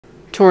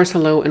Taurus,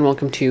 hello and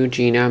welcome to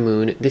Gena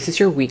Moon. This is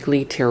your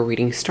weekly tarot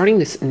reading starting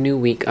this new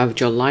week of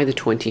July the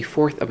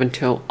 24th up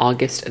until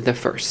August the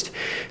 1st.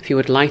 If you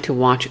would like to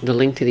watch the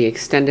link to the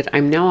extended,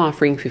 I'm now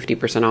offering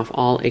 50% off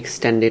all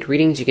extended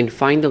readings. You can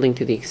find the link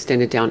to the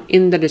extended down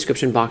in the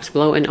description box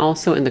below and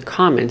also in the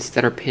comments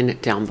that are pinned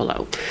down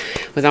below.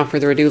 Without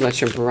further ado, let's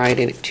jump right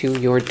into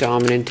your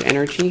dominant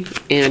energy.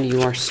 And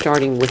you are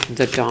starting with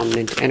the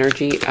dominant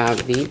energy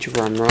of the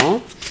drum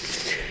roll.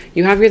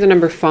 You have here the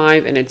number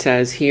 5 and it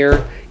says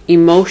here,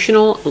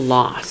 emotional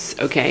loss.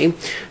 Okay,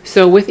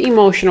 so with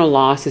emotional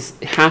loss,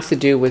 it has to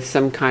do with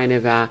some kind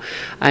of an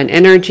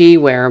energy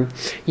where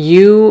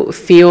you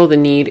feel the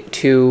need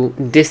to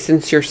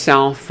distance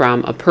yourself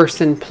from a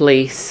person,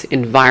 place,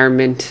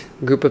 environment,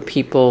 group of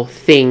people,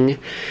 thing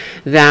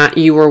that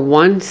you were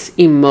once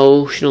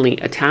emotionally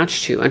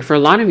attached to. And for a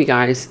lot of you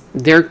guys,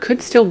 there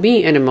could still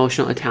be an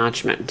emotional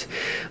attachment,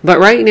 but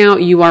right now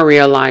you are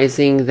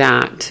realizing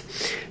that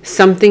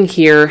something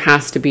here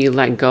has to be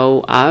let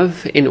go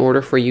of in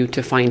order for you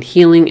to find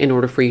healing, in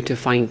order for you to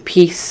find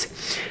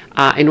peace,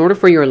 in order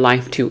for your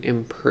life to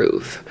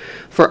improve.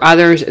 For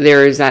others,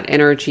 there is that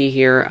energy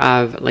here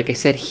of, like I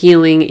said,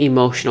 healing,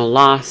 emotional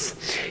loss.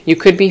 You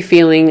could be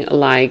feeling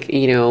like,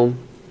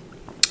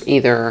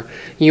 either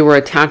you were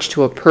attached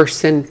to a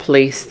person,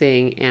 place,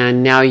 thing,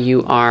 and now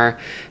you are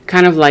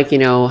kind of like,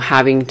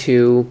 having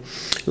to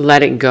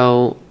let it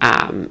go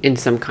in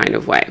some kind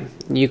of way.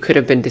 You could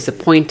have been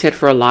disappointed.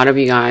 For a lot of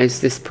you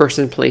guys, this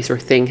person, place, or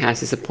thing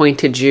has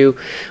disappointed you,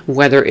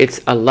 whether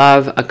it's a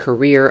love, a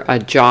career, a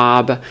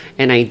job,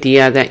 an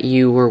idea that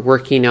you were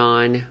working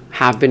on,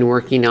 have been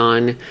working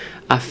on,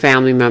 a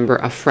family member,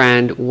 a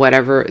friend,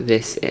 whatever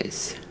this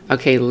is.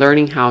 Okay,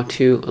 learning how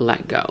to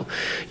let go.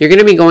 You're going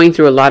to be going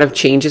through a lot of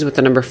changes with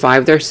the number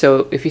 5 there.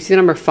 So if you see the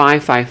number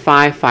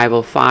 555,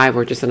 505,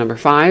 or just the number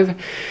 5,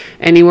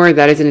 anywhere,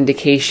 that is an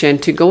indication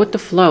to go with the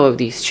flow of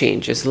these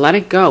changes. Let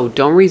it go.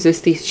 Don't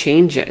resist these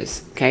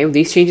changes. Okay,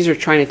 these changes are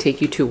trying to take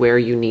you to where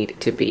you need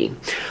to be.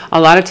 A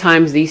lot of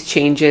times these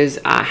changes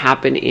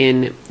happen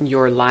in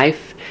your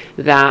life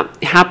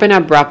that happen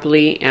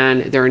abruptly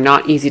and they're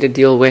not easy to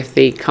deal with.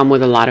 They come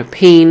with a lot of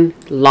pain,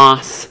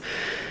 loss,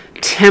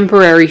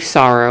 temporary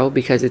sorrow,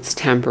 because it's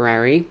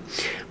temporary.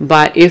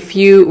 But if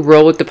you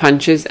roll with the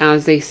punches,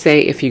 as they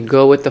say, if you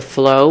go with the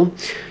flow,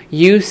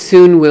 you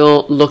soon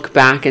will look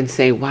back and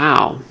say,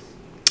 wow,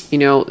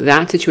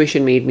 that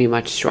situation made me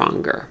much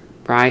stronger,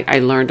 right? I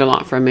learned a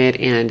lot from it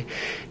and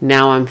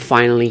now I'm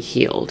finally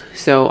healed.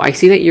 So I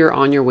see that you're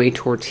on your way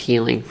towards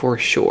healing for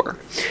sure.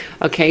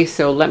 Okay,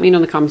 so let me know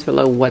in the comments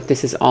below what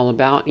this is all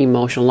about.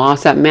 Emotional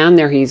loss. That man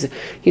there, he's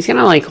kind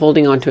of like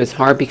holding on to his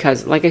heart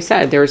because, like I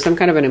said, there was some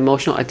kind of an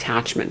emotional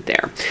attachment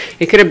there.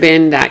 It could have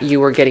been that you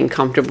were getting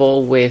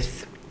comfortable with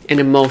an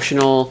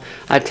emotional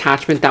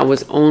attachment that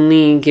was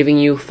only giving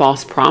you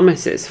false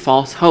promises,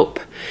 false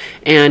hope.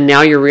 And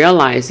now you're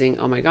realizing,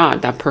 oh my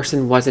God, that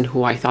person wasn't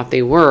who I thought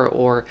they were,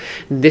 or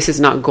this is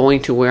not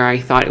going to where I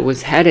thought it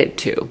was headed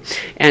to.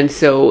 And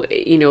so,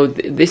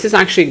 this is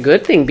actually a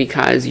good thing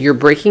because you're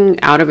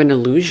breaking out of an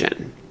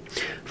illusion.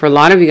 For a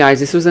lot of you guys,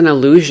 this was an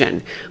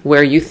illusion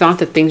where you thought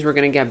that things were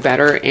going to get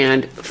better.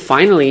 And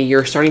finally,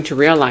 you're starting to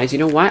realize, you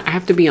know what? I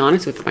have to be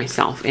honest with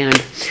myself.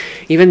 And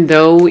even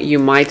though you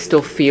might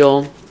still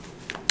feel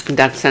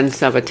that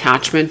sense of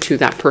attachment to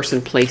that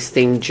person, place,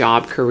 thing,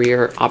 job,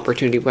 career,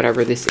 opportunity,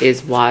 whatever this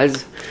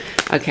was,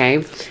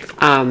 okay,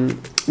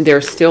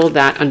 there's still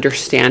that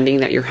understanding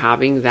that you're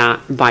having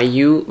that by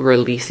you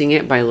releasing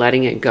it, by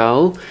letting it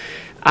go,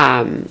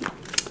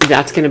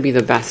 that's going to be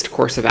the best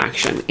course of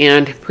action.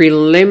 And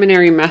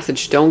preliminary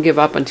message, don't give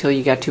up until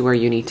you get to where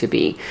you need to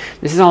be.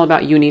 This is all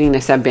about you needing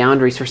to set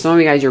boundaries. For some of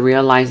you guys, you're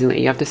realizing that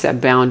you have to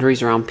set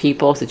boundaries around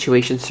people,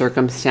 situations,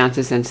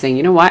 circumstances, and saying,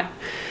 you know what?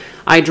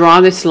 I draw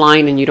this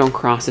line and you don't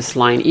cross this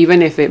line.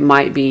 Even if it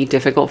might be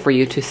difficult for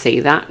you to say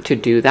that, to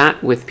do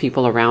that with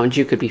people around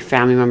you, could be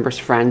family members,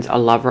 friends, a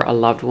lover, a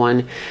loved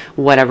one,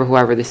 whatever,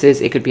 whoever this is.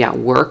 It could be at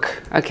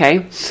work,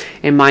 okay?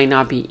 It might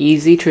not be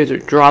easy to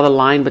draw the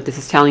line, but this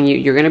is telling you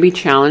you're going to be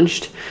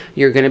challenged,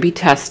 you're going to be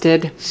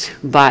tested,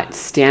 but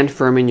stand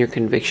firm in your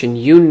conviction.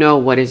 You know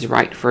what is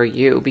right for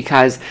you,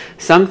 because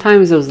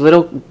sometimes those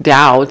little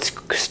doubts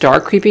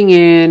start creeping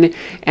in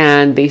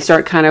and they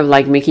start kind of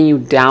like making you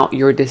doubt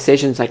your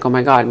decisions, like, oh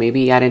my God,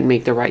 maybe I didn't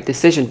make the right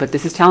decision. But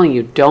this is telling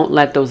you, don't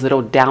let those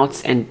little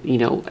doubts and,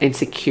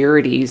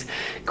 insecurities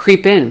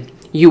creep in.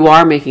 You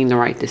are making the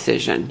right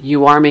decision.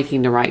 You are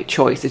making the right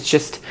choice. It's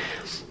just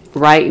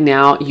right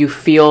now you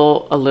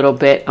feel a little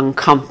bit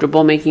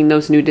uncomfortable making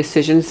those new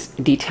decisions,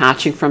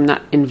 detaching from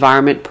that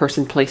environment,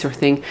 person, place, or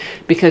thing,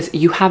 because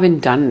you haven't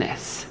done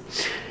this.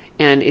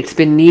 And it's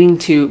been needing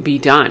to be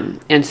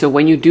done. And so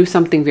when you do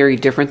something very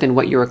different than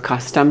what you're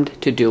accustomed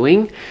to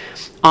doing,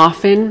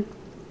 often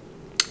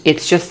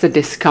it's just the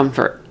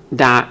discomfort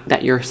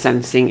that you're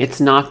sensing.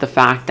 It's not the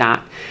fact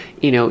that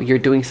you're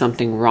doing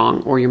something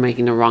wrong or you're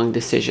making the wrong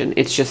decision.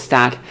 It's just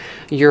that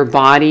your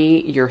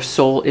body, your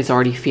soul is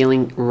already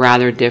feeling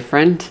rather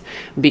different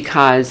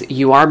because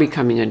you are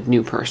becoming a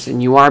new person.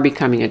 You are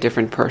becoming a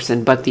different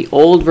person, but the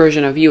old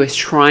version of you is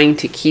trying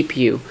to keep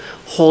you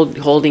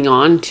holding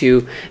on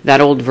to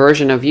that old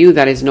version of you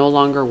that is no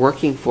longer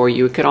working for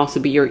you. It could also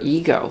be your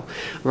ego,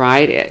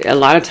 right? A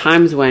lot of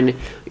times when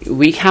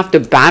we have to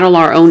battle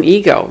our own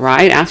ego,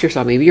 right? Ask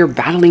yourself, maybe you're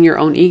battling your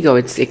own ego.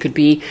 It could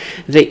be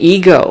the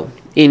ego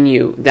in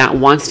you that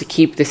wants to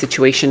keep the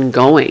situation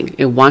going.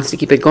 It wants to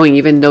keep it going,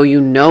 even though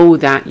you know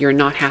that you're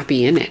not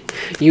happy in it.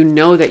 You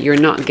know that you're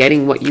not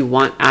getting what you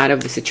want out of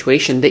the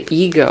situation. The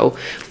ego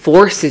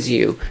forces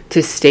you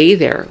to stay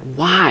there.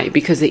 Why?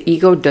 Because the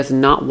ego does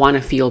not want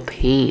to feel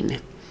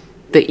pain.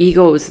 The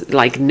ego is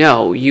like,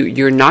 no,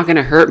 you're not going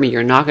to hurt me.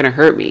 You're not going to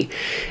hurt me.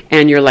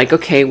 And you're like,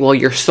 okay, well,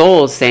 your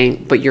soul is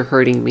saying, but you're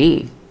hurting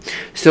me.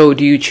 So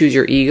do you choose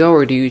your ego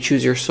or do you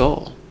choose your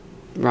soul?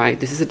 Right?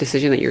 This is a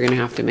decision that you're going to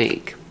have to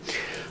make.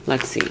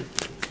 Let's see.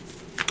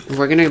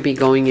 We're going to be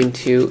going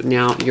into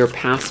now your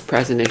past,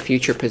 present, and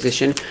future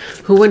position.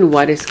 Who and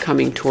what is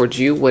coming towards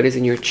you? What is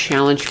in your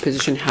challenge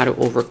position? How to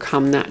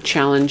overcome that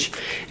challenge?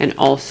 And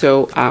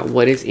also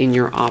what is in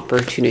your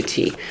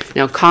opportunity?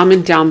 Now,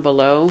 comment down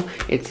below.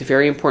 It's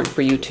very important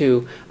for you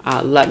to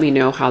let me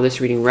know how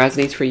this reading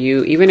resonates for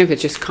you. Even if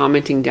it's just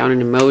commenting down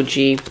an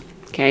emoji.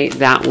 Okay,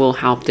 that will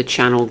help the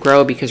channel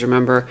grow because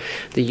remember,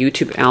 the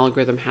YouTube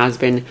algorithm has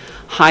been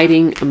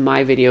hiding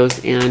my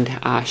videos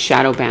and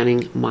shadow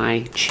banning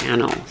my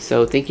channel.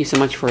 So thank you so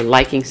much for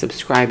liking,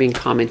 subscribing,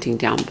 commenting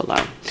down below.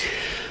 All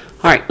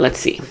right, let's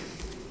see.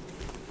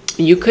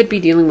 You could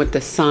be dealing with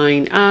the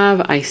sign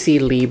of, I see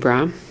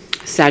Libra,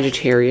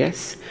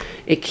 Sagittarius.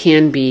 It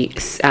can be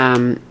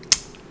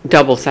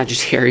double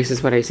Sagittarius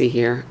is what I see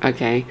here.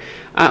 Okay,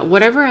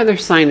 whatever other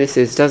sign this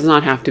is does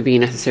not have to be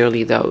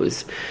necessarily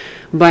those.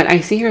 But I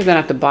see here that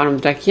at the bottom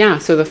of the deck, yeah,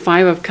 so the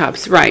Five of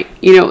Cups, right.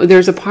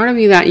 There's a part of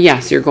you that,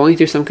 yes, you're going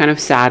through some kind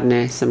of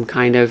sadness, some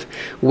kind of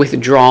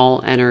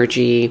withdrawal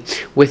energy,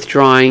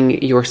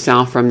 withdrawing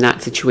yourself from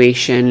that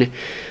situation,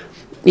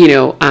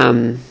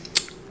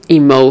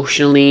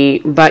 emotionally.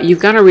 But you've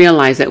got to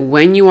realize that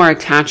when you are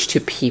attached to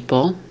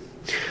people,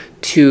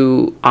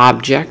 to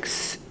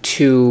objects,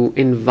 to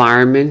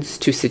environments,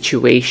 to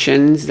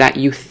situations that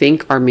you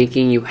think are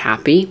making you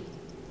happy,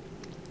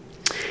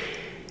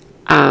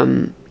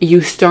 you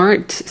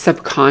start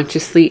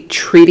subconsciously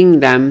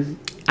treating them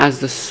as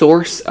the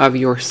source of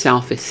your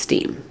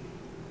self-esteem.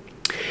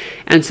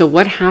 And so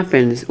what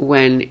happens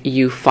when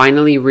you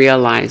finally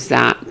realize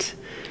that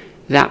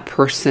that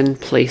person,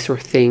 place, or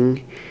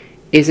thing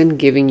isn't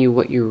giving you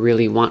what you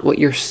really want, what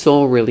your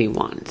soul really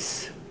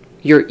wants?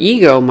 Your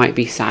ego might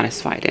be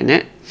satisfied in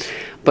it,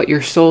 but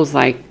your soul's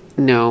like,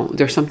 no,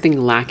 there's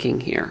something lacking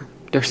here.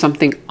 There's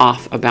something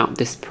off about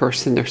this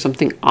person. There's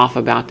something off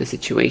about the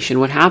situation.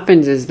 What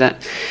happens is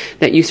that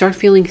you start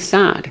feeling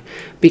sad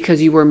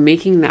because you were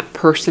making that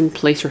person,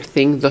 place, or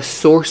thing the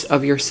source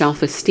of your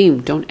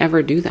self-esteem. Don't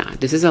ever do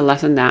that. This is a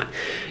lesson that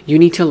you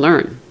need to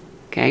learn,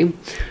 okay?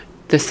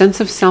 The sense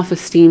of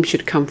self-esteem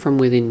should come from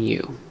within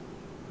you,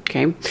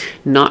 okay?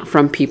 Not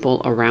from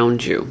people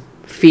around you,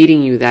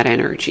 feeding you that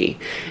energy.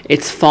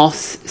 It's false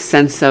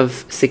sense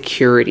of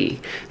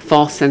security,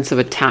 false sense of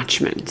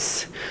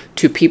attachments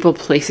to people,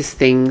 places,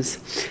 things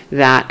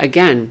that,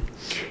 again,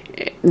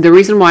 the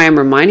reason why I'm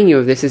reminding you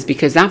of this is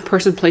because that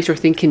person, place, or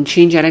thing can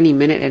change at any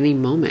minute, any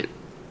moment.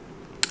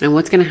 And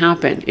what's going to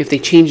happen if they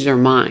change their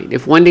mind?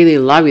 If one day they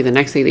love you, the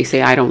next day they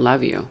say, I don't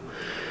love you.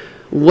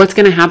 What's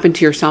going to happen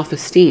to your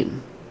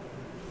self-esteem?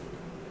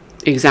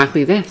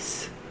 Exactly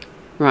this,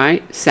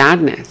 right?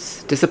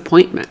 Sadness,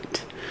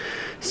 disappointment.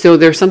 So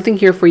there's something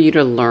here for you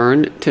to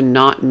learn to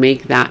not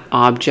make that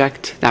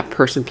object, that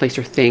person, place,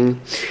 or thing,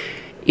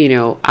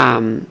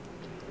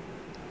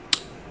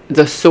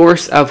 the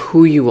source of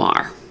who you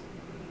are,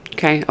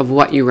 okay, of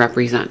what you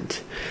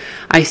represent.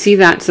 I see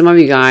that some of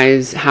you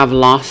guys have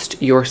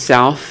lost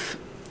yourself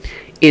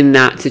in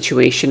that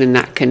situation, in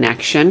that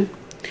connection,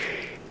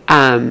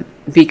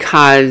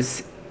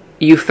 because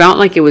you felt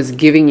like it was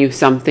giving you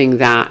something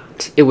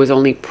that it was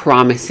only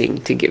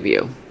promising to give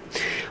you.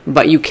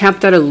 But you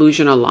kept that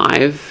illusion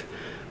alive,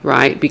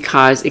 right?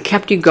 Because it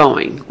kept you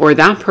going. Or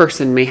that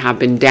person may have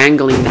been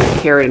dangling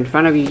that carrot in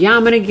front of you. Yeah,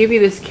 I'm going to give you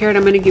this carrot.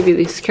 I'm going to give you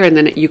this carrot.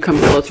 And then you come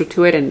closer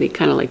to it and they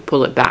kind of like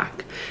pull it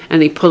back.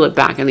 And they pull it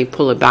back and they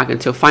pull it back.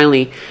 Until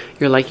finally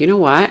you're like, you know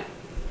what?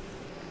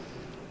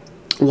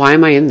 Why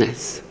am I in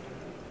this?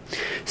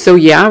 So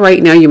yeah,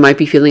 right now you might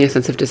be feeling a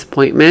sense of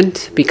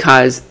disappointment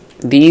because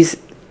these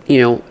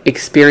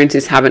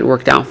experiences haven't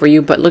worked out for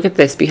you. But look at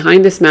this.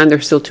 Behind this man,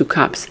 there's still two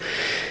cups.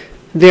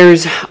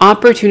 There's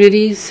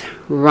opportunities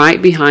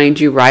right behind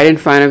you, right in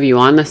front of you,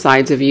 on the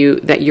sides of you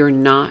that you're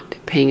not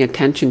paying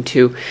attention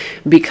to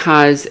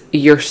because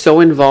you're so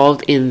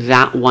involved in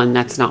that one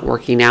that's not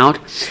working out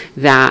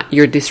that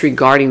you're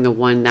disregarding the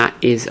one that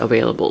is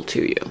available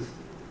to you.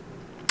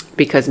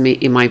 Because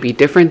it might be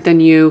different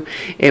than you.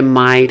 It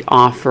might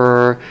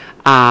offer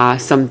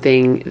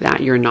something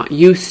that you're not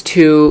used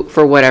to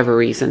for whatever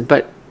reason.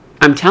 But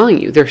I'm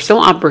telling you, there's still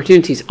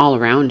opportunities all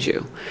around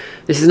you.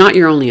 This is not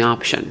your only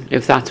option,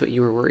 if that's what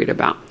you were worried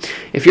about.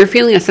 If you're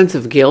feeling a sense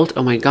of guilt,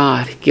 oh my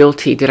God,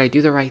 guilty. Did I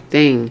do the right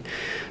thing?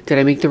 Did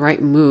I make the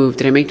right move?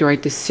 Did I make the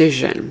right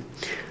decision?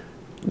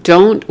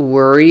 Don't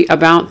worry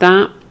about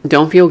that.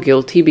 Don't feel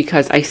guilty,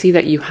 because I see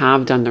that you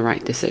have done the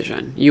right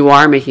decision. You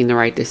are making the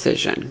right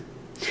decision.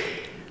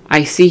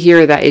 I see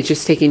here that it's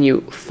just taken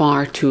you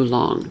far too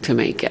long to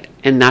make it.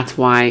 And that's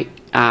why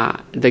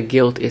the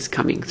guilt is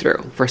coming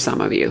through for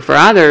some of you. For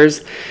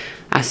others,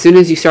 as soon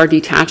as you start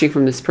detaching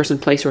from this person,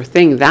 place, or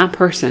thing, that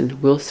person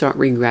will start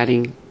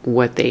regretting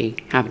what they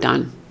have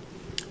done.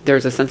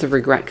 There's a sense of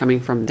regret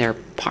coming from their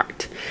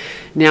part.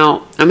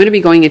 Now, I'm going to be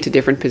going into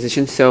different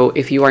positions. So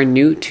if you are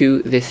new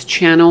to this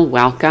channel,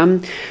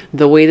 welcome.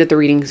 The way that the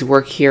readings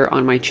work here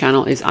on my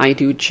channel is I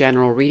do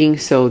general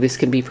readings. So this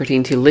could be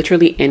pertaining to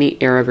literally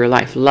any area of your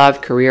life: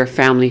 love, career,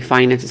 family,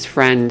 finances,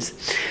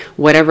 friends,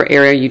 whatever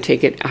area you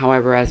take it,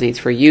 however resonates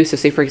for you. So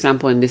say, for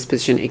example, in this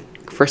position,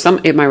 for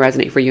some, it might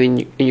resonate for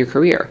you in your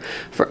career.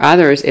 For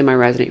others, it might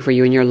resonate for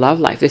you in your love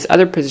life. This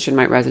other position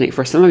might resonate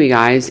for some of you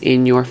guys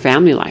in your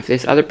family life.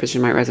 This other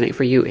position might resonate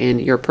for you in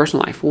your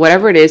personal life.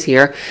 Whatever it is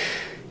here,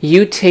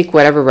 you take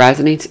whatever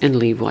resonates and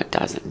leave what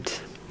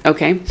doesn't.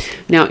 Okay.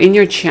 Now, in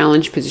your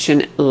challenge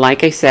position,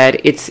 like I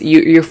said, it's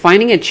you're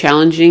finding it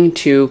challenging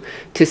to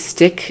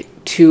stick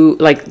to,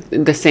 like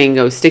the saying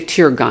goes, stick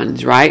to your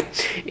guns, right?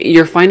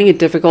 You're finding it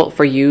difficult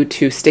for you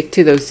to stick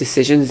to those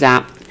decisions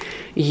that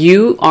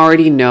you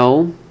already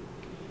know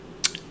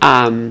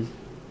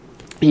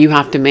you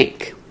have to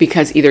make,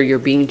 because either you're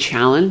being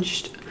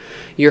challenged,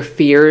 your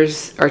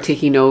fears are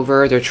taking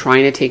over, they're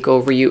trying to take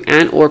over you,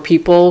 and or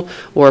people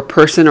or a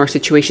person or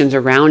situations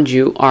around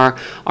you are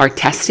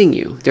testing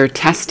you. They're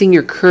testing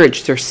your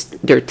courage.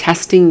 They're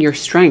testing your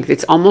strength.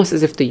 It's almost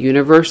as if the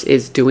universe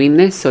is doing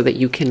this so that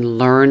you can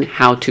learn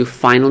how to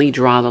finally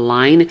draw the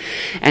line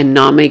and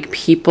not make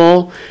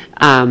people,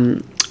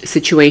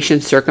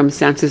 situations,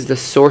 circumstances the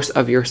source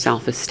of your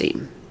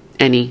self-esteem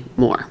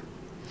anymore,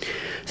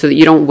 so that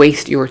you don't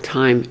waste your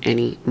time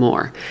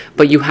anymore.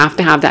 But you have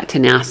to have that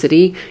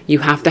tenacity. You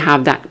have to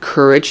have that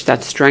courage,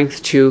 that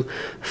strength to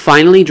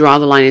finally draw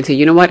the line and say,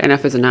 you know what,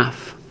 enough is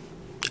enough.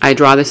 I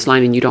draw this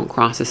line and you don't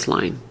cross this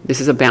line. This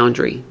is a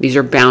boundary. These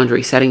are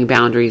boundaries, setting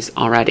boundaries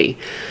already.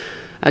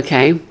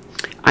 Okay.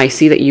 I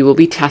see that you will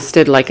be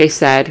tested. Like I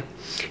said,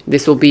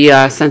 this will be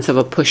a sense of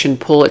a push and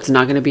pull. It's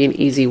not going to be an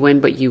easy win,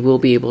 but you will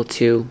be able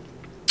to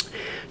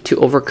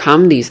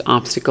overcome these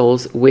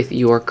obstacles with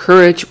your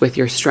courage, with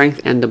your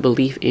strength, and the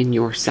belief in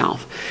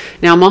yourself.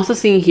 Now, I'm also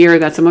seeing here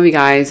that some of you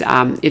guys,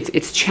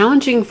 it's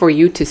challenging for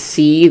you to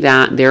see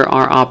that there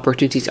are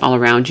opportunities all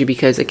around you,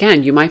 because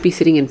again, you might be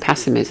sitting in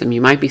pessimism.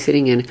 You might be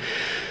sitting in,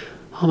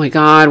 oh my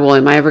God, well,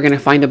 am I ever going to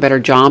find a better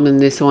job than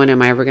this one?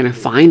 Am I ever going to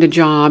find a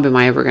job? Am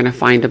I ever going to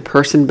find a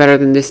person better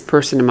than this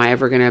person? Am I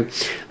ever going to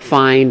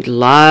find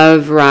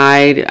love,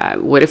 right?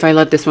 What if I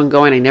let this one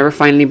go and I never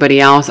find anybody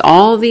else?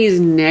 All these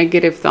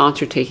negative thoughts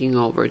are taking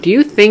over. Do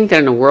you think that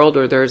in a world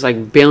where there's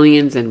like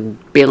billions and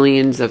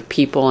billions of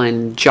people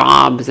and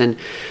jobs and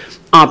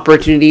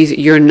opportunities,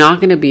 you're not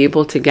going to be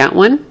able to get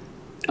one?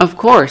 Of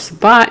course,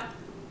 but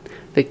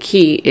the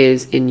key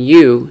is in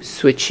you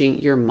switching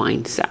your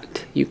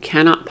mindset. You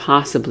cannot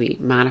possibly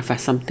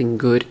manifest something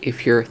good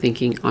if you're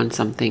thinking on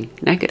something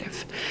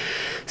negative.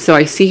 So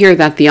I see here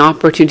that the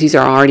opportunities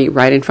are already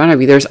right in front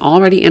of you. There's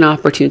already an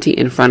opportunity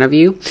in front of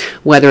you,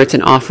 whether it's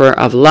an offer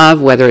of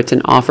love, whether it's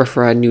an offer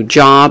for a new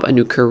job, a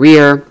new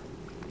career,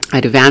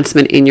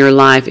 advancement in your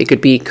life. It could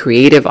be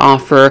creative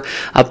offer,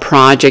 a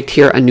project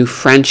here, a new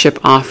friendship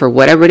offer,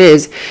 whatever it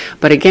is.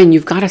 But again,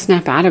 you've got to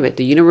snap out of it.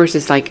 The universe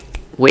is like,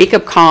 wake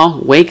up call,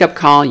 wake up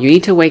call. You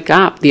need to wake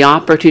up. The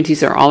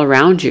opportunities are all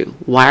around you.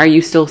 Why are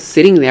you still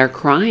sitting there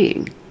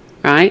crying,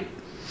 right?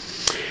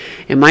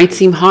 It might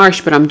seem harsh,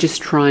 but I'm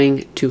just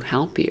trying to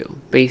help you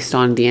based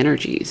on the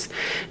energies.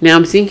 Now,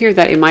 I'm seeing here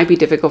that it might be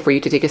difficult for you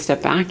to take a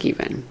step back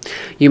even.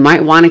 You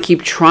might want to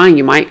keep trying.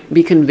 You might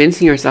be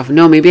convincing yourself,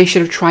 no, maybe I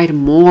should have tried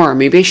more.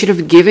 Maybe I should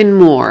have given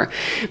more.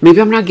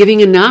 Maybe I'm not giving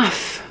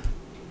enough.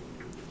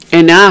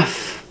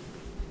 Enough.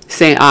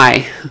 Say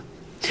I.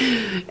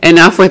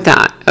 Enough with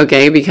that,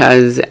 okay?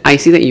 Because I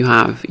see that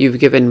you've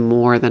given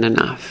more than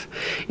enough.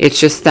 It's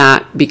just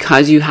that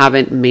because you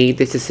haven't made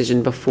this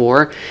decision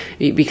before,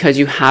 because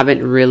you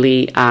haven't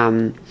really,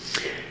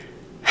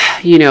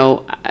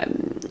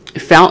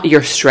 felt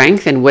your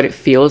strength and what it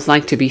feels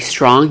like to be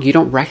strong, you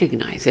don't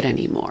recognize it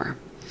anymore.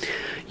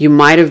 You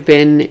might have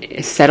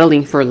been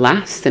settling for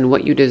less than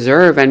what you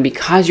deserve. And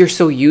because you're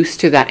so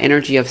used to that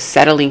energy of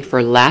settling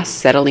for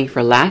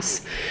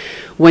less,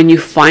 when you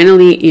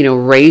finally,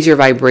 raise your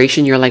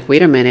vibration, you're like,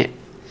 wait a minute,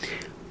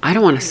 I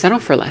don't want to settle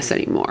for less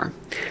anymore.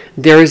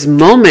 There's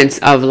moments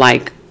of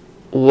like,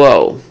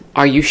 whoa,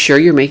 are you sure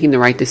you're making the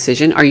right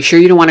decision? Are you sure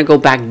you don't want to go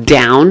back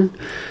down,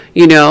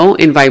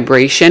 in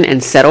vibration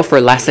and settle for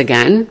less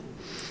again?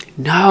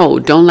 No,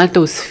 don't let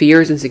those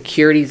fears,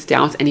 insecurities,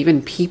 doubts, and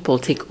even people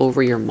take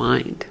over your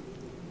mind.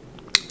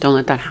 Don't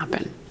let that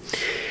happen.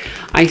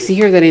 I see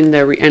here that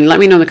and let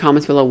me know in the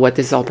comments below what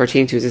this is all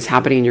pertaining to. Is this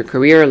happening in your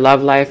career,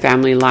 love life,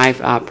 family life,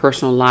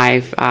 personal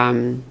life,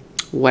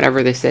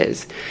 whatever this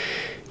is?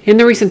 In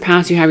the recent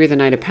past, you have here the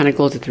Knight of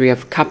Pentacles, the Three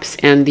of Cups,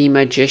 and the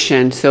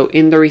Magician. So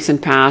in the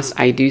recent past,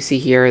 I do see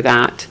here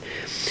that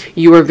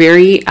you were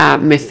very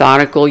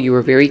methodical. You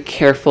were very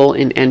careful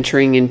in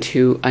entering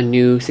into a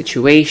new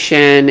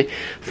situation.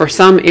 For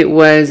some, it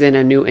was in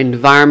a new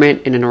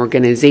environment, in an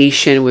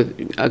organization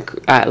with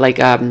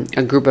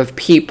a group of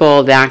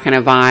people, that kind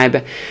of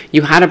vibe.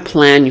 You had a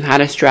plan. You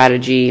had a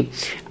strategy.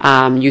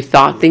 You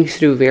thought things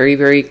through very,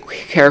 very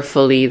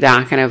carefully,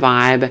 that kind of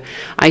vibe.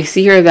 I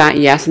see here that,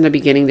 yes, in the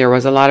beginning, there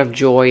was a lot of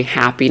joy,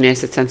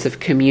 happiness, a sense of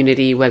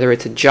community, whether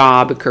it's a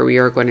job, a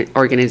career,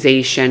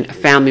 organization,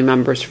 family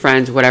members,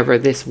 friends, whatever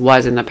this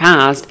was in the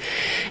past.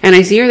 And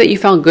I see here that you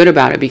felt good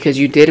about it because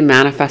you did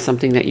manifest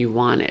something that you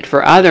wanted.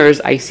 For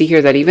others, I see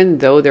here that even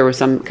though there was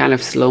some kind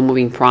of slow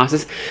moving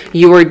process,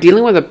 you were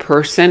dealing with a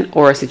person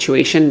or a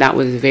situation that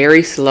was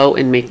very slow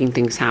in making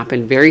things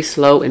happen, very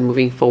slow in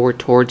moving forward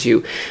towards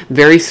you,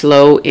 very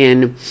slow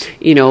in,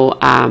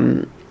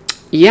 making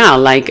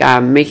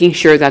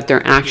sure that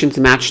their actions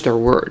match their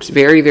words.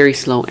 Very, very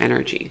slow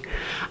energy.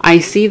 I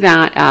see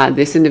that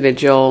this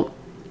individual,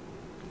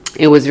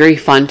 it was very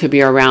fun to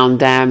be around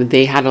them.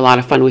 They had a lot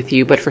of fun with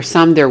you, but for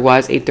some, there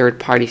was a third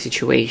party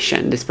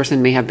situation. This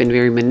person may have been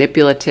very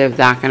manipulative,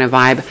 that kind of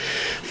vibe.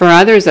 For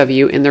others of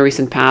you in the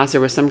recent past,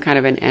 there was some kind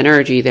of an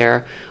energy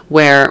there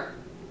where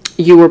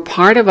you were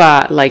part of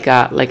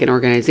an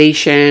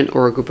organization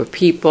or a group of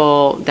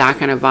people, that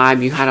kind of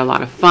vibe. You had a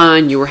lot of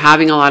fun. You were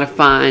having a lot of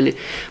fun.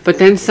 But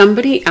then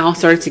somebody else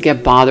started to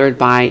get bothered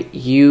by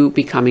you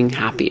becoming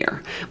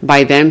happier,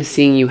 by them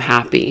seeing you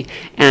happy,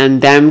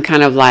 and them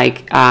kind of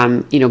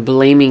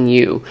blaming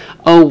you.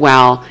 Oh,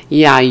 well,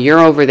 yeah,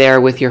 you're over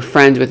there with your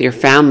friends, with your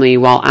family,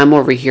 while I'm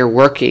over here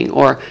working,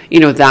 or,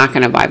 that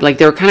kind of vibe. Like,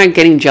 they were kind of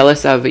getting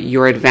jealous of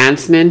your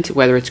advancement,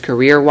 whether it's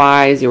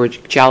career-wise. They were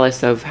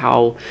jealous of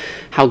how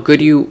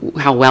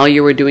well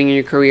you were doing in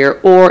your career,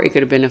 or it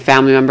could have been a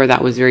family member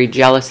that was very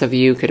jealous of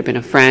you. It could have been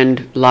a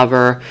friend,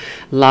 lover,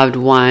 loved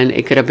one.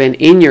 It could have been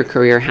in your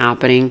career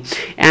happening,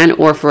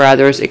 or for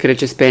others, it could have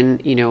just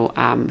been,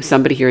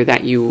 somebody here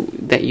that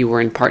you were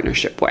in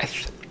partnership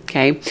with.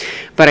 Okay,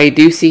 but I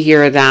do see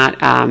here that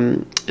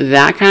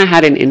that kind of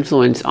had an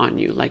influence on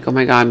you. Like, oh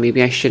my God,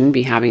 maybe I shouldn't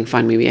be having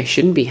fun. Maybe I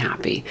shouldn't be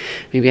happy.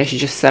 Maybe I should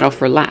just settle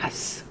for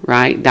less,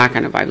 right? That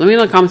kind of vibe. Let me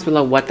know in the comments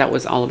below what that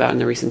was all about in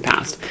the recent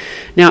past.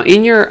 Now,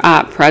 in your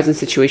present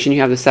situation,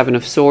 you have the Seven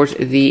of Swords,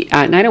 the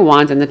Knight of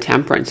Wands, and the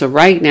Temperance. So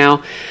right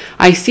now,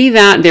 I see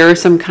that there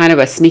is some kind of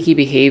a sneaky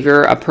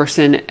behavior, a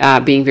person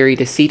being very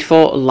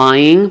deceitful,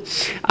 lying.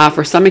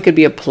 For some, it could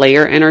be a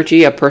player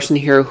energy, a person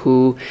here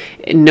who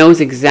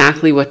knows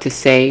exactly what to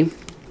say.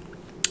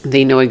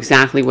 They know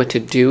exactly what to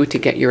do to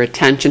get your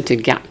attention, to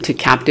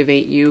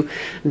captivate you.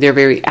 They're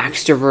very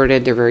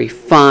extroverted. They're very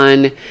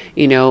fun,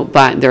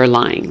 but they're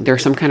lying.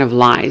 There's some kind of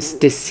lies,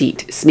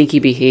 deceit, sneaky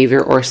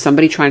behavior, or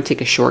somebody trying to take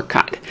a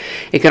shortcut.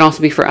 It can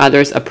also be for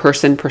others, a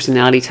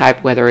personality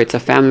type, whether it's a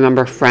family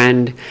member,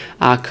 friend,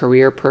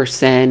 career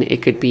person.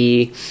 It could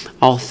be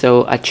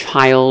also a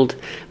child,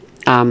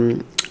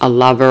 a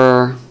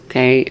lover,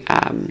 okay,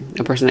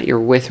 a person that you're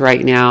with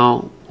right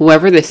now.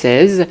 Whoever this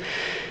is,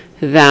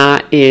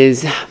 that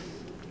is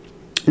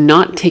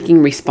not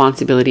taking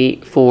responsibility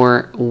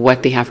for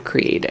what they have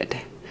created.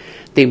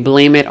 They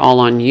blame it all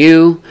on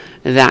you,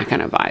 that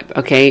kind of vibe,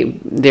 okay?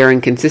 Their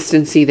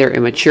inconsistency, their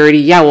immaturity.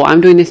 Yeah, well,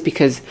 I'm doing this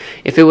because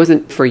if it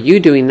wasn't for you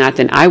doing that,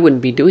 then I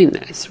wouldn't be doing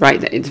this,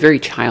 right? It's very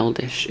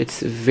childish.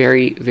 It's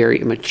very,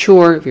 very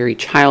immature, very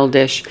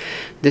childish.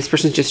 This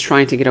person's just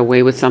trying to get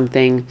away with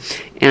something.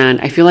 And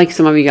I feel like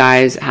some of you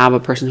guys have a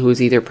person who's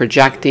either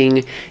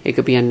projecting. It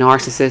could be a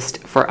narcissist.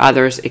 For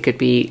others, it could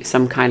be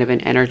some kind of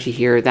an energy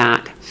here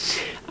that,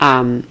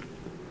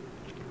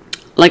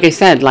 like I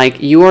said,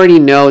 like you already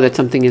know that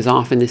something is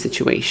off in this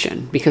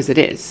situation, because it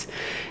is.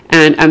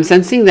 And I'm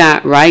sensing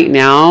that right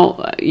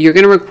now you're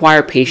going to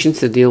require patience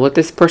to deal with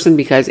this person,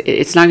 because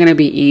it's not going to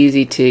be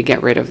easy to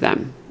get rid of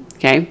them.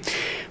 Okay.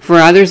 For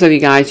others of you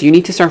guys, you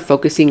need to start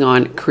focusing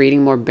on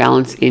creating more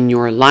balance in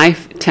your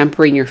life,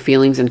 tempering your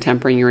feelings and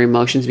tempering your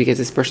emotions, because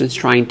this person's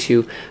trying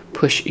to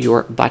push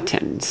your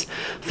buttons.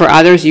 For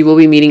others, you will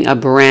be meeting a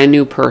brand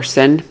new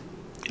person,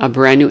 a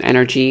brand new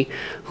energy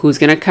who's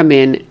going to come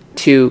in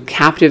to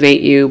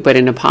captivate you, but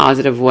in a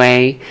positive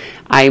way.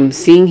 I'm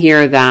seeing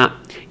here that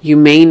you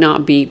may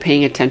not be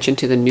paying attention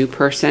to the new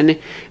person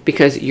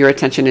because your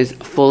attention is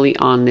fully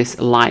on this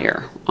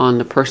liar, on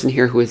the person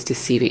here who is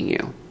deceiving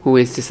you, who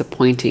is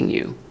disappointing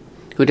you,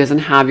 who doesn't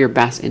have your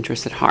best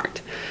interest at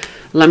heart.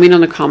 Let me know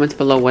in the comments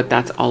below what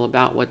that's all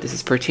about, what this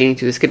is pertaining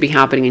to. This could be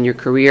happening in your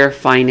career,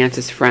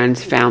 finances,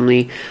 friends,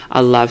 family,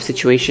 a love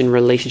situation,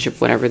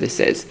 relationship, whatever this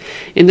is.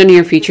 In the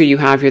near future, you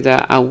have here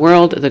the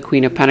World, the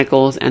Queen of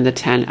Pentacles, and the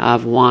Ten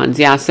of Wands.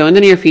 Yeah, so in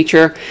the near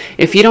future,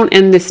 if you don't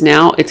end this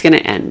now, it's going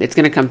to end. It's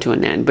going to come to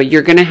an end. But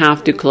you're going to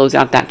have to close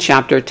out that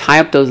chapter,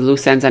 tie up those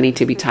loose ends that need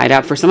to be tied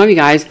up. For some of you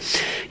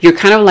guys, you're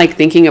kind of like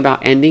thinking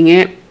about ending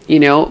it, you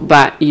know,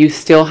 but you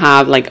still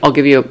have, like, I'll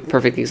give you a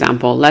perfect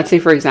example. Let's say,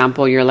 for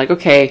example, you're like,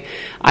 okay,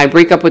 I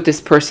break up with this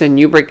person,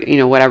 you break, you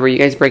know, whatever, you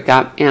guys break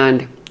up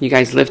and you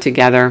guys live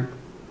together.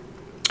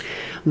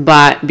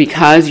 But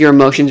because your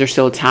emotions are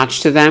still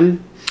attached to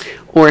them,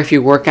 or if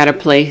you work at a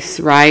place,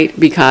 right,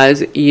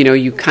 because, you know,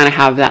 you kind of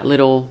have that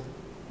little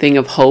thing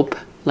of hope,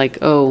 like,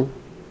 oh,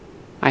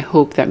 I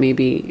hope that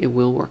maybe it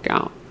will work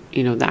out,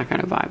 you know, that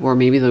kind of vibe, or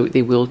maybe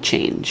they will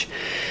change.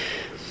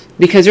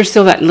 Because there's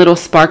still that little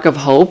spark of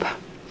hope,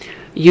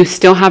 you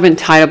still haven't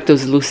tied up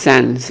those loose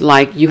ends.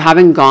 Like, you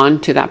haven't gone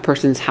to that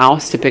person's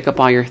house to pick up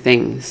all your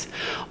things,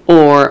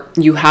 or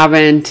you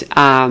haven't,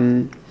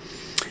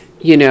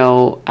 you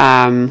know,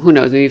 who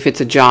knows, maybe if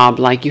it's a job,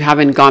 like you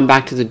haven't gone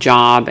back to the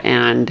job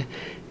and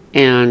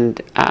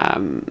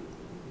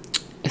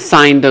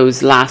sign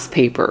those last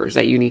papers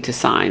that you need to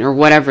sign, or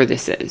whatever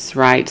this is,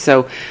 right?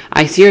 So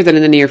I see here that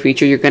in the near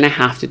future, you're going to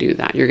have to do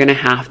that. You're going to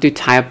have to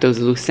tie up those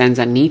loose ends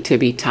that need to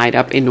be tied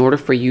up in order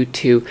for you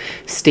to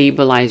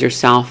stabilize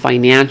yourself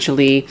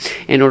financially,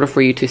 in order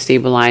for you to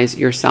stabilize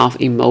yourself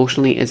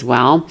emotionally as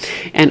well.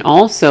 And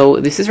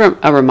also, this is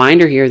a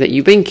reminder here that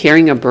you've been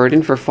carrying a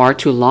burden for far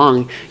too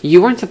long.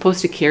 You weren't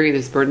supposed to carry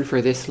this burden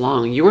for this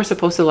long. You were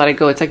supposed to let it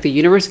go. It's like the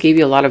universe gave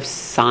you a lot of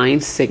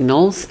signs,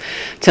 signals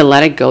to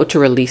let it go, to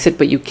release it,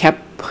 but you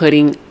kept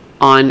putting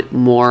on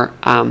more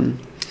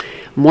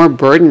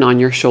burden on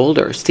your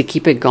shoulders to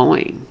keep it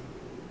going.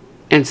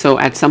 And so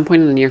at some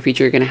point in the near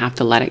future, you're going to have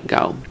to let it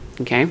go.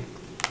 Okay.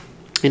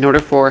 In order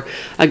for,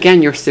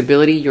 again, your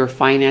stability, your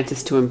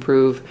finances to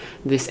improve,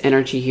 this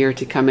energy here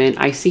to come in.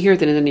 I see here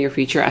that in the near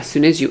future, as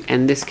soon as you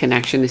end this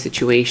connection, this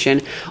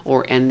situation,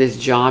 or end this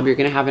job, you're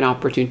going to have an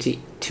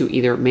opportunity to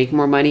either make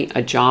more money,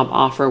 a job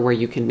offer where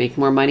you can make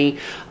more money,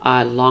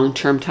 a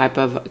long-term type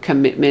of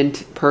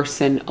commitment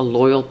person, a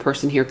loyal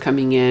person here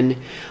coming in,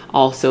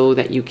 also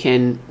that you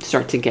can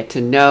start to get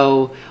to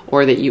know,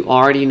 or that you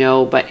already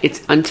know, but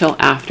it's until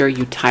after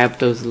you tie up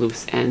those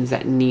loose ends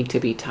that need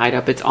to be tied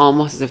up. It's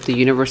almost as if the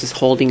universe is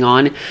holding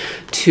on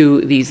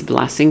to these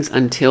blessings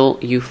until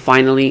you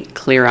finally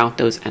clear out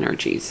those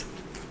energies.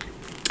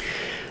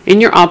 In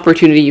your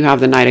opportunity, you have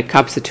the Knight of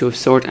Cups, the Two of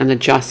Swords, and the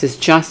Justice.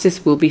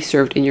 Justice will be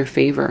served in your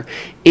favor.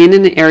 In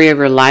an area of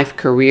your life,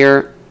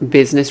 career,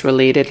 business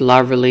related,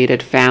 love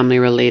related, family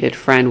related,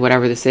 friend,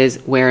 whatever this is,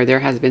 where there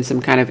has been some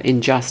kind of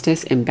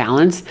injustice,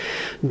 imbalance,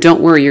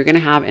 don't worry, you're going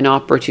to have an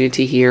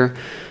opportunity here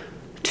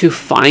to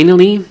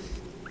finally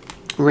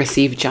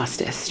receive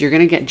justice. You're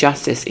going to get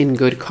justice in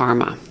good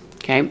karma.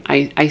 Okay,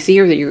 I see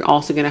here that you're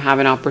also going to have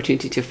an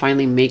opportunity to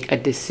finally make a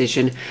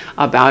decision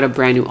about a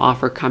brand new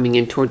offer coming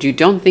in towards you.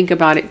 Don't think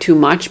about it too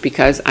much,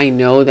 because I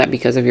know that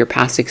because of your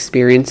past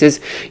experiences,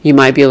 you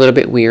might be a little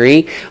bit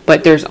weary,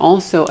 but there's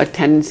also a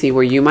tendency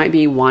where you might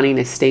be wanting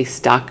to stay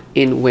stuck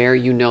in where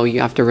you know you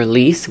have to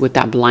release with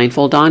that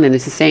blindfold on. And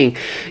this is saying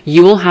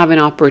you will have an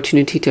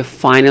opportunity to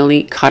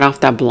finally cut off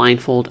that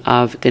blindfold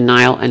of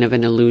denial and of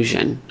an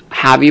illusion.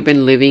 Have you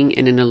been living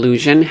in an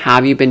illusion?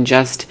 Have you been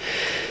just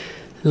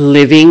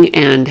living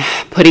and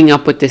putting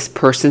up with this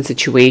person,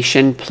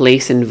 situation,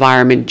 place,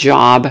 environment,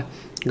 job,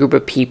 group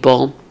of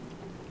people,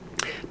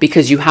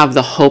 because you have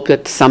the hope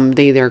that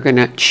someday they're going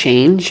to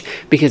change,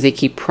 because they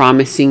keep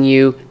promising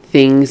you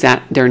things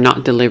that they're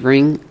not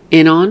delivering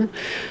in on?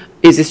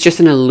 Is this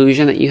just an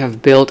illusion that you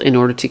have built in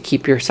order to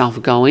keep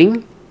yourself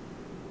going?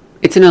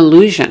 It's an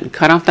illusion.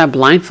 Cut off that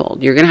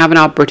blindfold. You're going to have an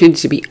opportunity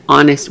to be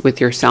honest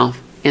with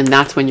yourself, and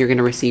that's when you're going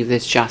to receive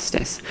this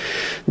justice.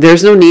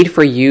 There's no need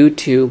for you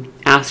to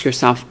ask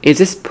yourself, is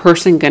this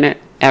person going to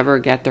ever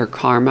get their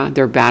karma,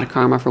 their bad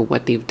karma for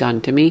what they've done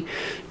to me?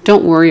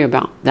 Don't worry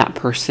about that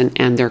person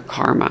and their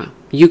karma.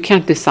 You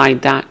can't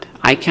decide that.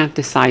 I can't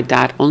decide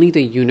that. Only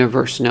the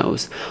universe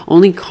knows.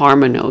 Only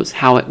karma knows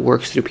how it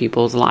works through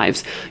people's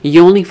lives.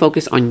 You only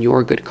focus on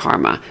your good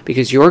karma,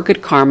 because your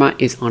good karma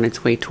is on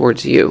its way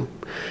towards you.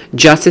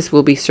 Justice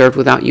will be served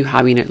without you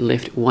having to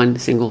lift one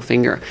single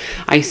finger.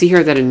 I see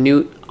here that a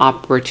new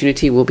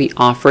opportunity will be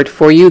offered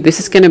for you. This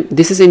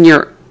is in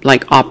your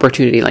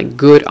opportunity, like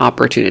good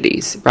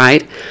opportunities,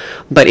 right?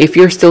 But if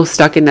you're still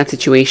stuck in that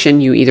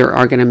situation, you either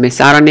are going to miss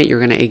out on it,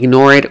 you're going to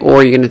ignore it,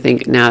 or you're going to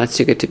think, nah, that's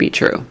too good to be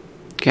true.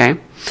 Okay.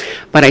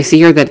 But I see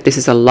here that this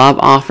is a love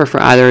offer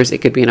for others. It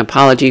could be an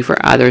apology for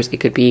others.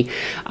 It could be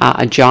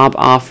a job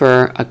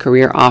offer, a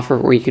career offer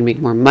where you can make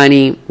more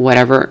money,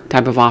 whatever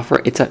type of offer.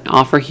 It's an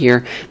offer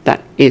here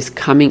that is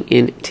coming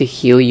in to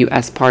heal you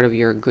as part of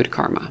your good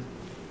karma.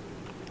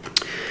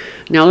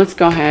 Now let's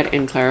go ahead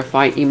and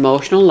clarify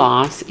emotional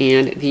loss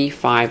and the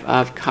Five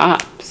of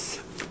Cups.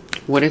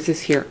 What is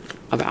this here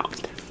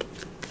about?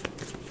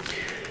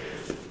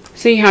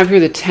 So you have here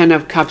the Ten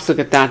of Cups. Look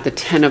at that. The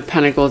Ten of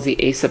Pentacles, the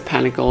Ace of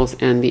Pentacles,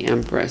 and the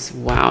Empress.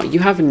 Wow. You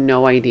have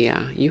no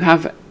idea. You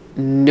have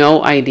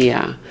no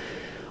idea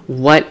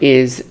what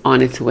is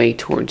on its way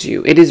towards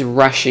you. It is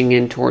rushing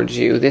in towards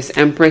you. This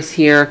Empress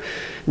here,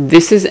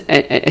 This is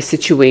a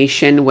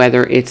situation,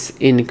 whether it's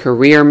in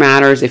career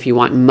matters, if you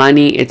want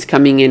money, it's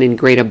coming in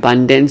great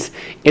abundance.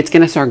 It's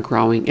going to start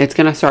growing. It's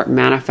going to start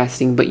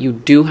manifesting, but you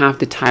do have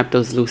to tie up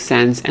those loose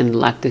ends and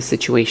let this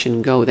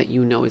situation go that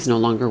you know is no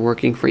longer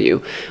working for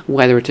you.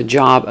 Whether it's a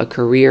job, a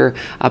career,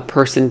 a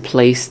person,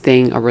 place,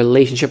 thing, a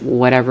relationship,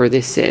 whatever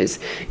this is.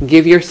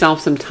 Give yourself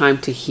some time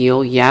to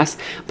heal, yes,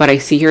 but I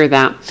see here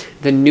that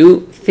the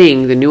new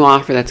thing, the new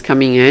offer that's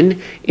coming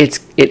in,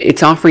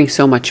 it's offering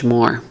so much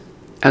more.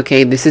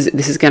 Okay, this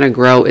is going to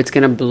grow, it's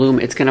going to bloom,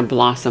 it's going to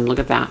blossom. Look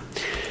at that.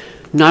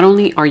 Not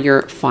only are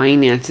your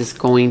finances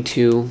going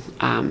to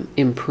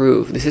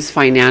improve, this is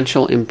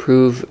financial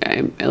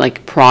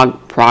like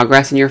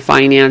progress in your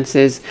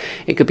finances.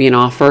 It could be an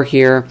offer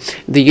here.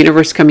 The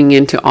universe coming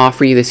in to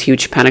offer you this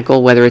huge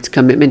pentacle, whether it's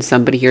commitment,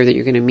 somebody here that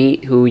you're going to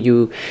meet who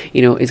you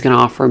know is going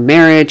to offer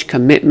marriage,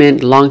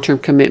 commitment, long-term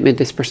commitment.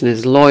 This person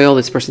is loyal.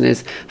 This person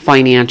is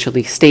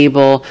financially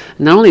stable.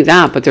 Not only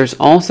that, but there's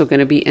also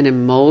going to be an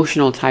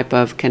emotional type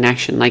of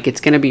connection. Like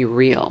it's going to be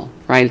real,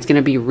 right? It's going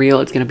to be real.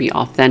 It's going to be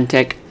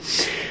authentic.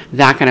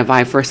 That kind of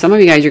vibe. For some of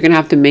you guys, you're going to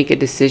have to make a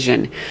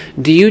decision.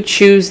 Do you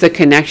choose the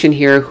connection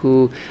here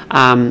who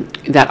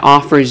that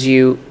offers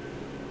you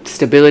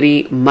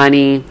stability,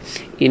 money,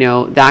 you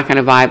know, that kind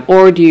of vibe?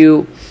 Or do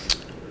you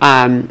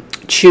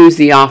choose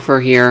the offer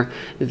here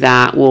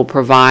that will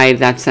provide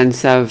that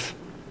sense of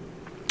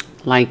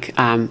like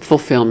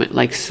fulfillment,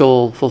 like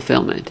soul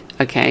fulfillment?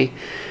 Okay.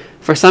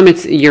 For some,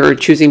 you're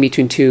choosing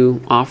between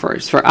two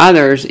offers. For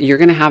others, you're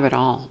going to have it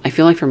all. I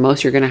feel like for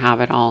most, you're going to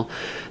have it all.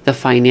 The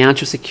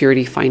financial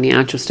security,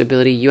 financial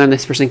stability. You and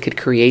this person could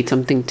create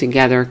something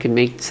together, could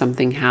make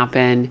something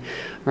happen,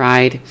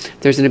 right?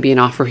 There's going to be an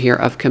offer here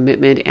of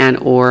commitment and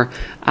or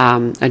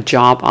a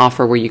job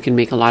offer where you can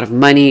make a lot of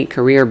money,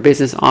 career,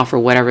 business offer,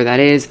 whatever that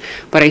is.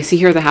 But I see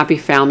here the happy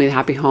family, the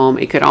happy home.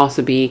 It could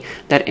also be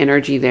that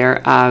energy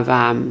there of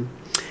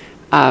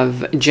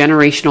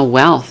generational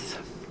wealth.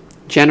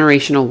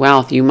 Generational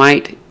wealth. You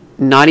might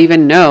not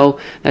even know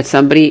that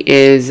somebody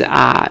is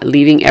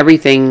leaving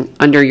everything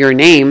under your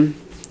name,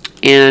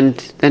 and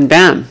then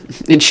bam,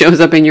 it shows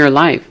up in your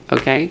life.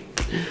 Okay,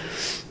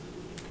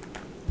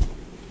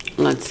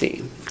 let's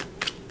see.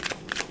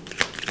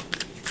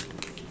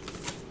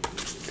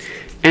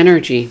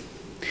 Energy.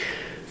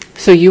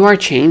 So you are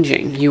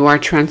changing, you are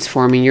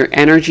transforming. Your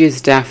energy is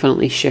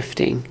definitely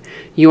shifting.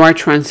 You are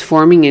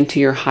transforming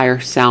into your higher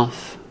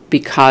self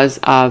because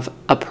of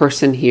a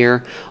person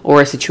here or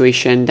a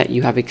situation that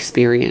you have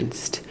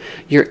experienced.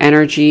 Your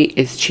energy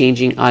is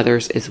changing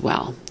others as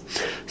well.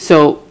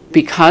 So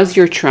because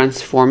you're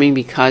transforming,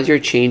 because you're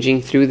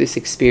changing through this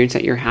experience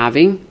that you're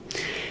having,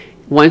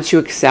 once you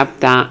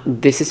accept that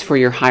this is for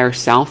your higher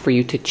self, for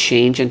you to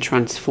change and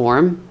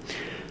transform,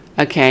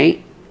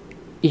 okay,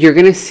 you're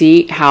going to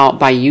see how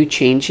by you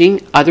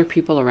changing, other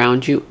people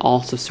around you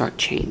also start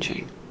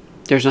changing.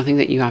 There's nothing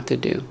that you have to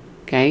do.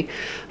 Okay.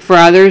 For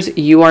others,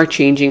 you are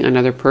changing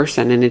another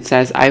person. And it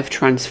says, I've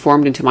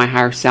transformed into my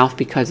higher self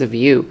because of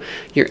you.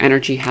 Your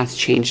energy has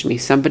changed me.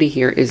 Somebody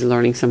here is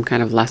learning some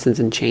kind of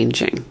lessons and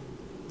changing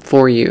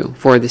for you,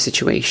 for the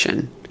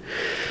situation.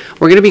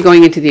 We're going to be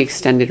going into the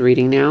extended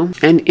reading now.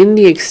 And in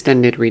the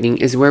extended reading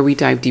is where we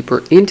dive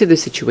deeper into the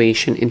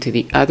situation, into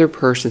the other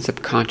person's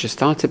subconscious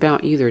thoughts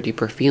about you, their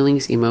deeper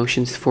feelings,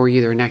 emotions for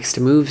you, their next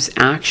moves,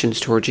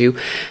 actions towards you,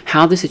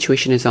 how the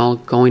situation is all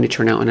going to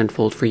turn out and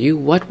unfold for you,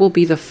 what will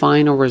be the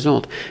final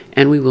result.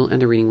 And we will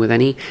end the reading with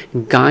any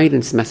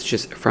guidance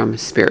messages from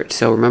Spirit.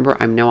 So remember,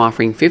 I'm now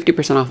offering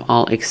 50% off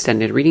all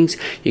extended readings.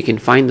 You can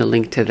find the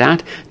link to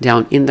that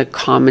down in the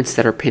comments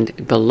that are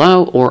pinned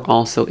below or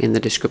also in the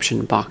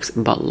description box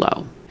below.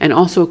 And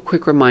also a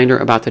quick reminder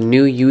about the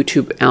new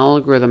YouTube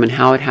algorithm and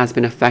how it has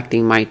been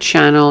affecting my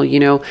channel. You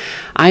know,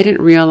 I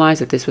didn't realize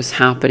that this was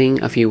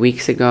happening a few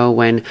weeks ago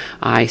when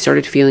I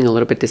started feeling a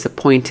little bit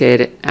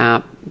disappointed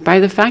by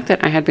the fact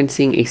that I had been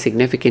seeing a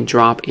significant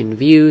drop in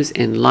views,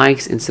 in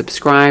likes, in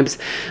subscribes.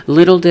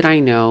 Little did I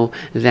know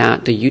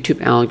that the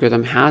YouTube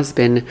algorithm has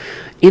been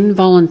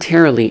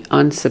involuntarily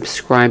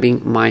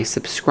unsubscribing my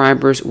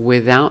subscribers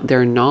without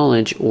their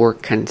knowledge or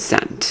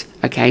consent.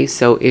 Okay,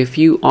 so if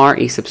you are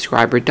a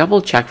subscriber,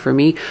 double check for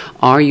me.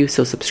 Are you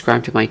still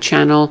subscribed to my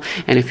channel?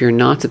 And if you're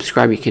not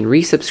subscribed, you can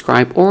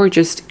resubscribe or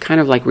just kind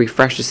of like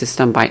refresh the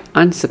system by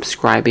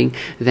unsubscribing,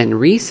 then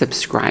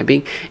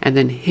resubscribing, and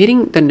then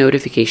hitting the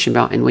notification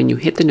bell. And when you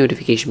hit the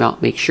notification bell,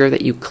 make sure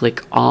that you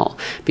click all,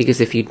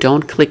 because if you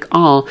don't click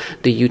all,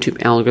 the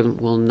YouTube algorithm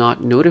will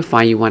not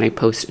notify you when I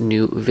post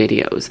new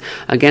videos.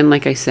 Again,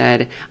 like I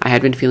said, I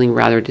had been feeling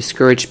rather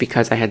discouraged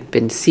because I had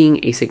been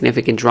seeing a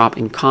significant drop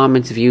in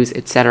comments, views,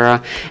 etc.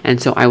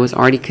 And so I was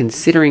already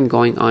considering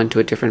going on to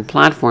a different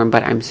platform,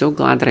 but I'm so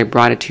glad that I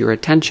brought it to your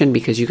attention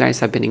because you guys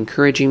have been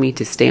encouraging me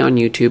to stay on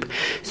YouTube.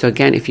 So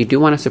again, if you do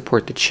want to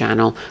support the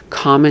channel,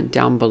 comment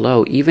down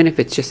below, even if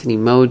it's just an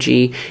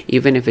emoji,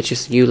 even if it's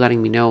just you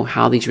letting me know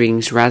how these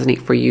readings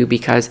resonate for you,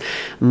 because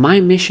my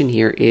mission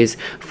here is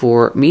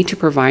for me to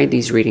provide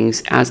these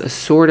readings as a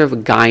sort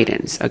of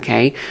guidance,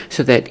 okay?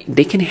 So that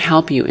they can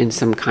help you in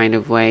some kind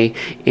of way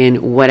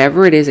in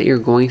whatever it is that you're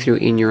going through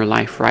in your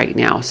life right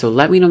now. So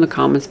let me know in the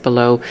comments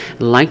below.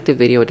 Like the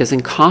video. It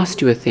doesn't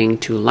cost you a thing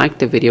to like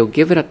the video.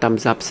 Give it a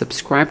thumbs up,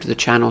 subscribe to the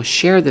channel,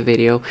 share the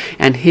video,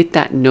 and hit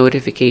that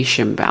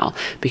notification bell,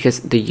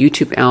 because the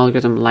YouTube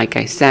algorithm, like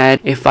I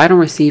said, if I don't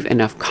receive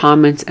enough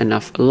comments,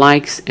 enough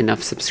likes,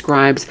 enough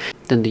subscribes,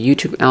 then the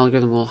YouTube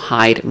algorithm will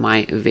hide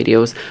my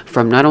videos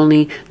from not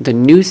only the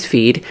news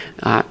feed,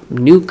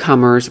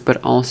 newcomers,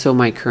 but also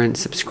my current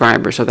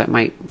subscribers, so that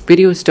my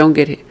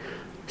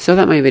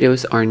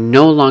videos are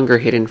no longer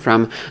hidden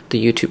from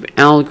the YouTube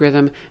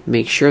algorithm.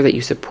 Make sure that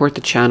you support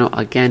the channel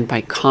again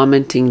by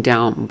commenting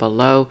down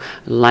below,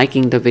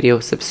 liking the video,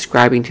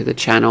 subscribing to the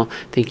channel.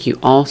 Thank you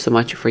all so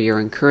much for your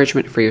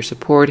encouragement, for your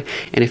support.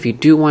 And if you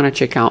do want to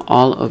check out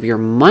all of your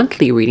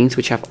monthly readings,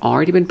 which have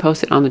already been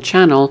posted on the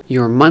channel,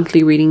 your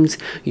monthly readings,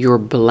 your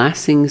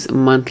blessings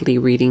monthly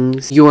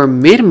readings, your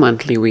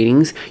mid-monthly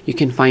readings, you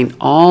can find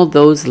all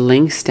those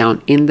links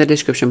down in the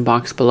description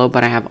box below,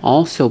 but I have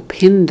also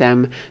pinned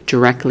them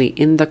directly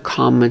in the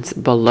comments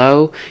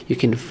below. You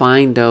can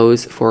find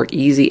those for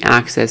easy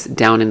access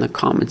down in the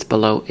comments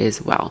below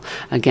as well.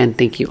 Again,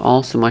 thank you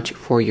all so much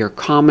for your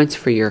comments,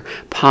 for your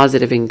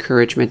positive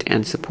encouragement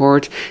and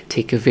support.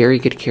 Take very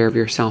good care of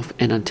yourself,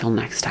 and until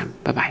next time,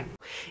 bye-bye.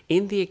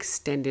 In the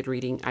extended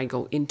reading, I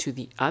go into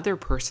the other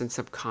person's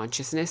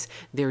subconsciousness,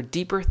 their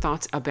deeper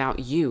thoughts about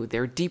you,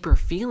 their deeper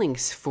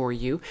feelings for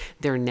you,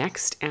 their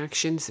next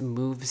actions,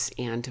 moves,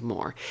 and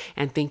more.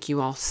 And thank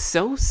you all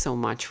so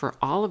much for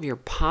all of your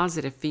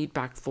positive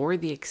feedback for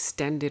the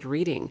extended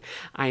reading.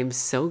 I am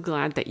so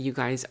glad that you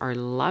guys are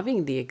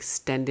loving the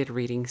extended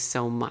reading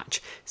so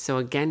much. So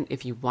again,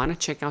 if you want to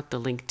check out the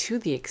link to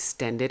the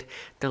extended,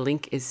 the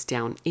link is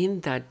down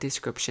in the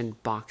description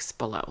box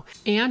below.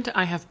 And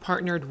I have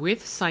partnered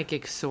with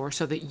Psychic Source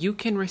so that you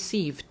can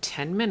receive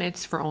 10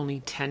 minutes for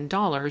only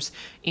 $10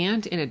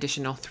 and an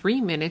additional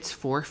 3 minutes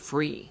for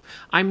free.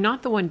 I'm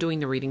not the one doing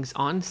the readings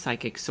on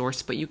Psychic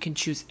Source, but you can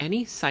choose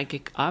any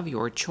psychic of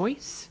your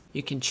choice.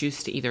 You can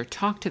choose to either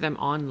talk to them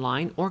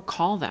online or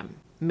call them.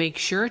 Make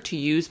sure to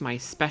use my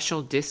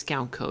special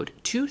discount code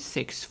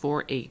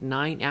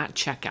 26489 at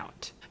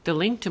checkout. The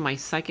link to my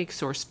Psychic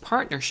Source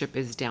partnership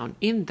is down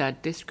in the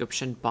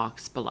description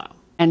box below.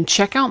 And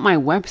check out my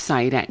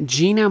website at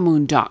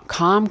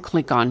genamoon.com.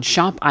 Click on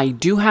shop. I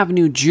do have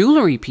new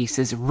jewelry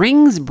pieces,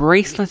 rings,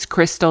 bracelets,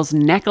 crystals,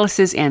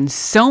 necklaces, and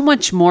so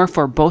much more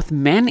for both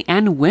men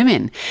and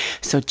women.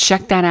 So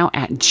check that out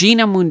at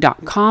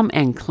genamoon.com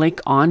and click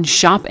on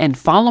shop, and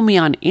follow me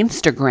on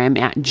Instagram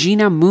at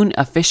Gena Moon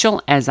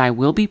Official, as I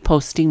will be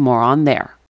posting more on there.